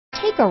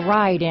Take a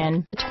ride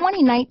in the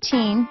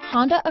 2019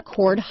 Honda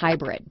Accord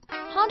Hybrid.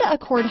 Honda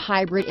Accord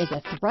Hybrid is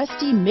a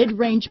thrusty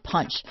mid-range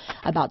punch.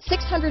 About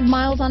 600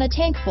 miles on a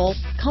tank full,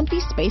 comfy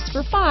space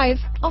for 5,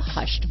 a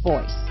hushed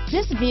voice.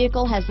 This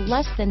vehicle has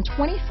less than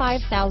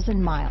 25,000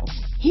 miles.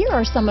 Here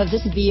are some of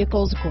this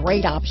vehicle's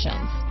great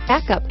options: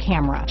 backup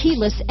camera,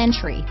 keyless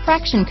entry,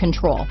 traction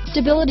control,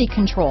 stability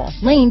control,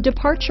 lane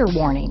departure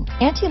warning,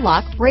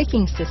 anti-lock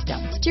braking system,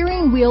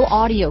 steering wheel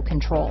audio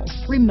controls,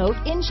 remote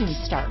engine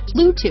start,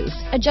 Bluetooth,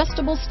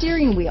 adjustable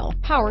steering wheel,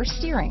 power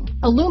steering,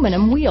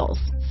 aluminum wheels,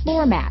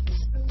 floor mats,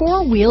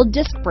 four-wheel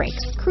disc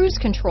brakes, cruise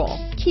control,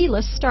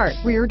 keyless start,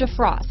 rear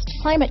defrost,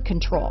 climate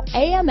control,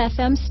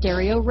 AM/FM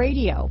stereo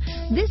radio.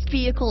 This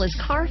vehicle is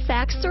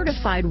CARFAX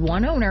certified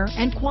one owner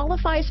and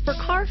qualifies for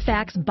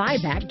CARFAX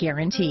buyback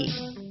guarantee.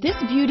 This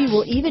beauty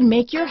will even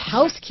make your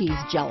house keys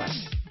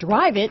jealous.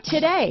 Drive it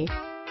today.